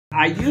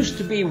I used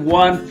to be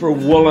one for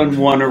wooling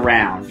one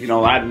around. You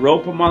know, I'd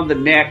rope them on the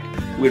neck,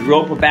 we'd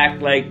rope a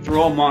back leg,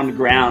 throw them on the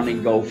ground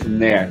and go from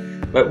there.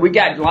 But we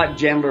got a lot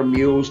gentler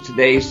mules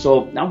today,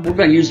 so now we're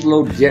going to use a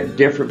little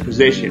different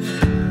position.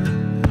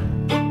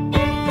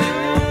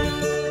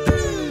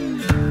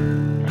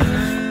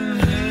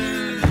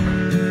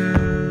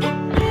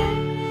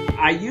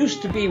 I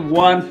used to be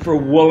one for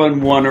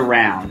wooling one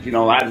around. You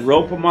know, I'd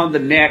rope them on the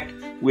neck,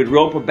 we'd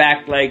rope a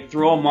back leg,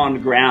 throw them on the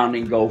ground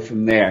and go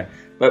from there.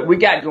 But we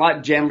got a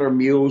lot gentler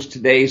mules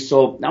today,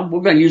 so now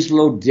we're going to use a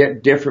little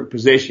different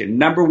position.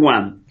 Number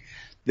one,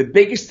 the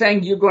biggest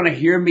thing you're going to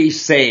hear me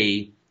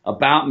say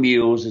about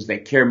mules is they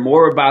care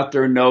more about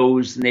their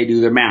nose than they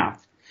do their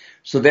mouth.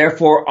 So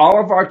therefore, all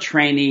of our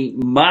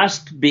training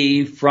must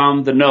be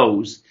from the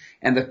nose,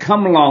 and the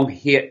come-along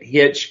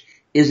hitch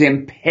is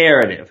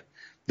imperative.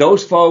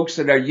 Those folks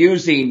that are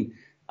using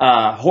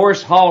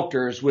horse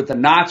halters with the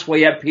knots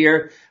way up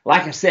here,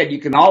 like I said, you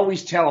can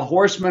always tell a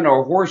horseman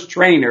or a horse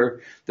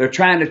trainer they're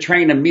trying to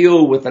train a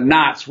mule with the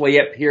knots way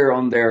up here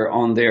on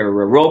their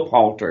rope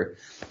halter,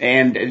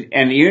 and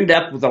you end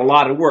up with a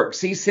lot of work.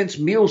 See, since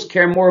mules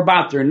care more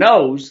about their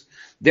nose,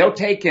 they'll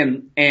take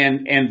and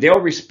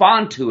they'll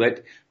respond to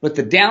it. But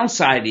the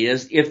downside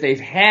is if they've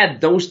had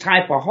those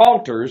type of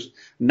halters,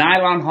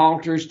 nylon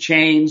halters,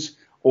 chains,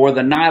 or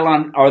the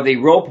nylon or the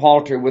rope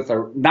halter with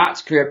a knot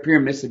screw up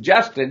here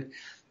misadjusted,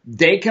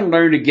 they can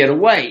learn to get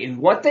away. And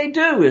what they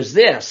do is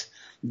this: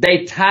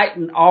 they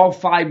tighten all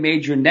 5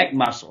 major neck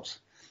muscles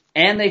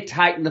and they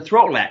tighten the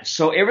throat latch.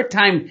 So every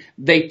time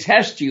they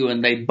test you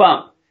and they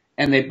bump,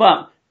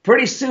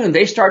 pretty soon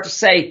they start to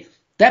say,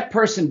 that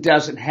person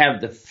doesn't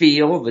have the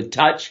feel, the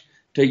touch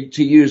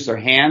to use their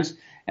hands.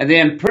 And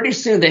then pretty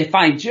soon they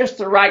find just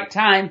the right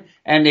time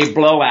and they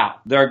blow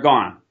out. They're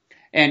gone.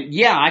 And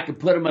yeah, I could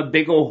put them a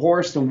big old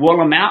horse and wool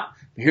them out.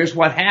 But here's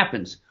what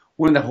happens.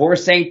 When the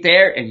horse ain't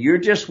there and you're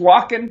just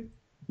walking,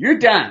 you're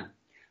done.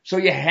 So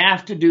you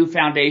have to do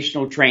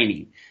foundational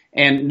training.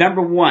 And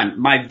number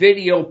one, my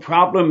video,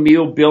 Problem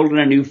Mule Building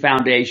a New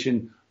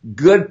Foundation,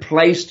 good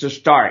place to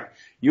start.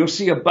 You'll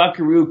see a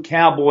buckaroo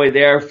cowboy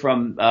there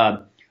from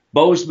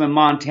Bozeman,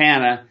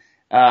 Montana.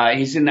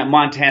 He's in that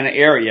Montana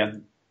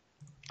area.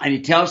 And he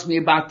tells me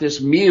about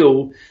this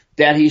mule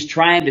that he's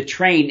trying to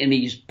train, and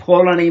he's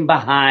pulling him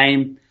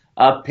behind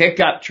a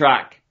pickup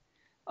truck.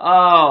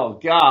 Oh,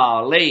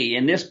 golly.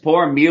 And this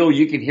poor mule,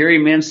 you can hear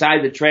him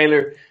inside the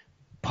trailer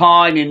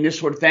pawing and this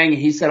sort of thing.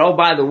 And he said, oh,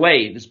 by the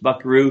way, this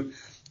buckaroo,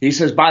 he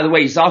says, by the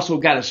way, he's also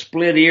got a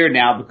split ear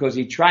now because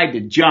he tried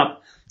to jump.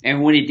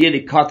 And when he did,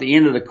 he caught the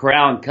end of the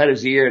corral and cut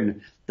his ear.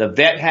 And the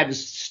vet had to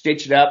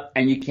stitch it up,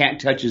 and you can't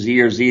touch his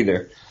ears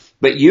either.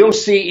 But you'll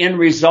see in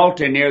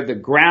result in there the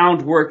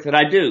groundwork that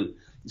I do.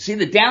 See,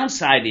 the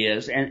downside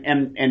is,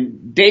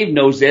 and Dave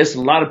knows this,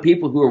 and a lot of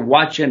people who are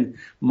watching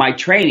my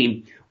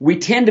training, we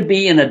tend to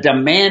be in a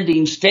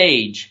demanding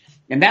stage.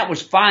 And that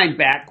was fine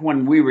back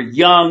when we were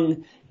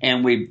young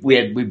and we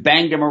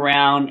banged them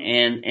around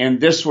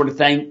and this sort of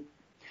thing.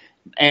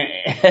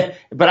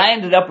 But I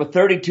ended up with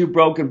 32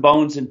 broken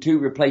bones and 2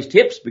 replaced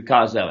hips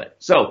because of it.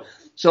 So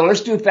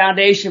let's do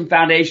foundation.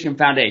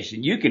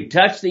 You can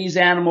touch these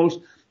animals,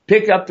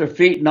 pick up their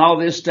feet and all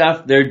this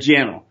stuff. They're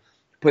gentle.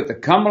 Put the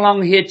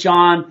come-along hitch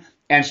on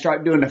and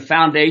start doing the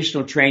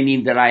foundational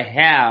training that I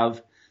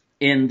have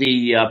in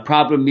the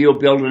Problem Mule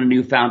Building a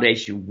New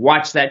Foundation.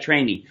 Watch that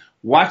training.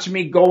 Watch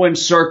me go in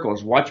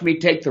circles. Watch me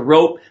take the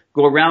rope,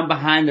 go around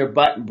behind their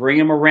butt and bring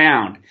them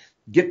around.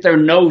 Get their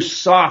nose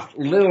soft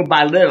little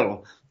by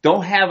little.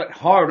 Don't have it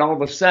hard all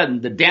of a sudden.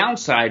 The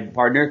downside,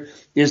 partner,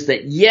 is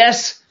that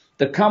yes,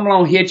 the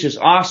come-along hitch is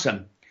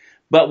awesome,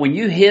 but when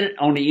you hit it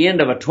on the end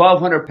of a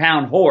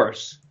 1,200-pound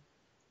horse,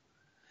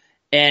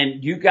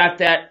 and you got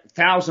that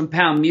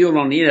 1,000-pound mule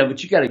on the end of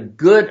it, you got a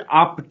good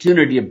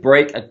opportunity to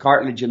break a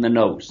cartilage in the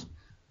nose.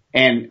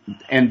 And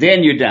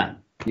then you're done.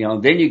 You know,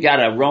 then you got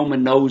a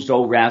Roman-nosed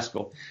old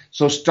rascal.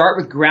 So start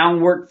with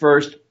groundwork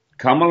first,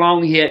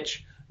 come-along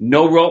hitch,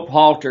 no rope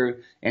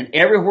halter, and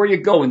everywhere you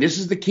go, and this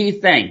is the key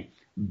thing,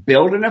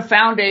 building a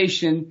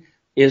foundation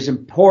is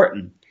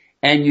important.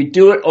 And you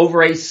do it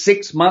over a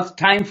 6-month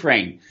time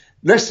frame.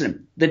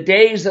 Listen, the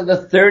days of the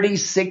 30,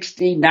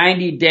 60,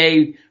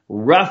 90-day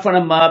roughing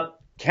them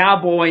up,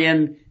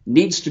 cowboying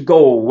needs to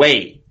go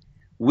away.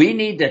 We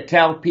need to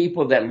tell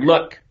people that,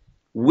 look,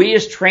 we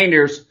as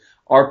trainers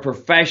are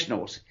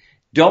professionals.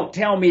 Don't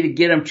tell me to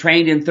get them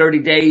trained in 30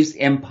 days.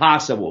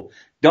 Impossible.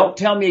 Don't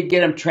tell me to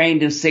get them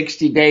trained in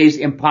 60 days.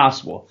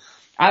 Impossible.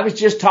 I was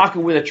just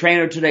talking with a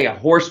trainer today, a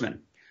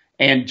horseman,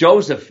 and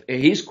Joseph,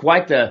 he's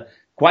quite the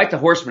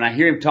horseman. I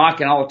hear him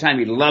talking all the time.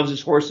 He loves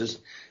his horses.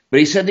 But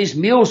he said, these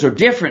mules are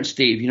different,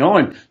 Steve, you know,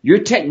 and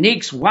your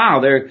techniques, wow,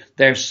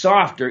 they're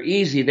soft, they're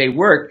easy, they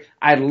work.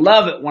 I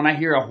love it when I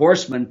hear a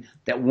horseman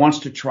that wants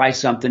to try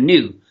something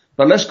new.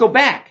 But let's go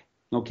back,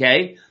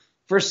 okay?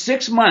 For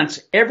 6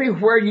 months,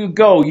 everywhere you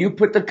go, you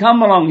put the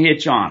come-along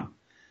hitch on.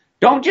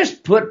 Don't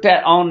just put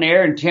that on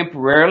there and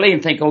temporarily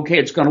and think, okay,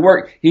 it's going to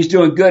work. He's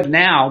doing good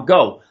now,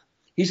 go.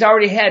 He's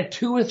already had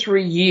 2 or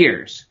 3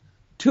 years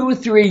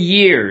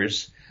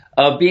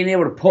of being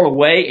able to pull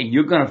away and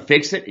you're going to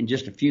fix it in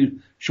just a few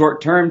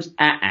short terms.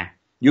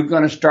 You're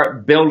going to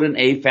start building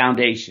a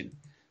foundation.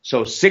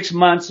 So 6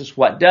 months is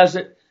what does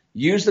it.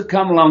 Use the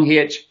Come-A-Long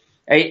Hitch.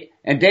 Hey,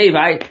 and Dave,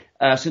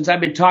 since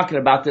I've been talking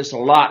about this a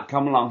lot,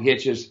 Come-A-Long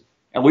Hitches,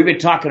 and we've been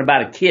talking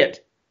about a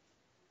kit.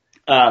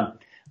 Folks,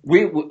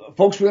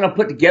 we're going to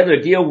put together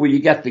a deal where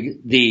you got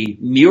the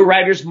Mule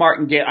Riders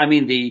martingale,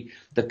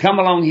 the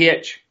Come-A-Long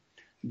Hitch,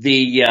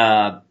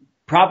 the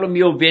Problem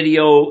Mule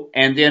video,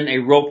 and then a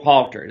rope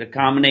halter, the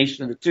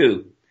combination of the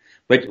two.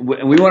 But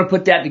we want to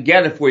put that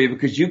together for you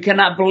because you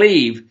cannot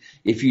believe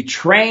if you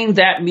train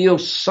that mule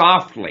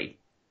softly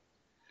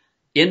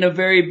in the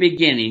very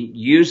beginning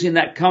using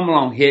that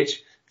Come-A-Long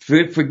Hitch,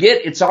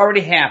 forget it's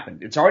already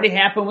happened. It's already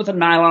happened with a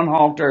nylon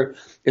halter.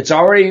 It's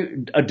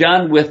already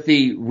done with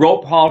the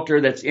rope halter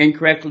that's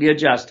incorrectly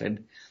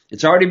adjusted.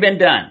 It's already been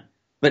done.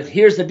 But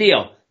here's the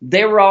deal.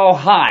 They were all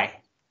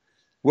high.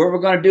 What we're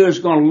going to do is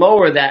going to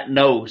lower that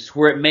nose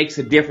where it makes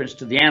a difference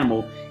to the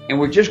animal, and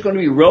we're just going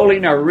to be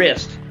rolling our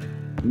wrist.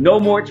 No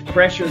more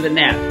pressure than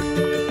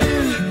that.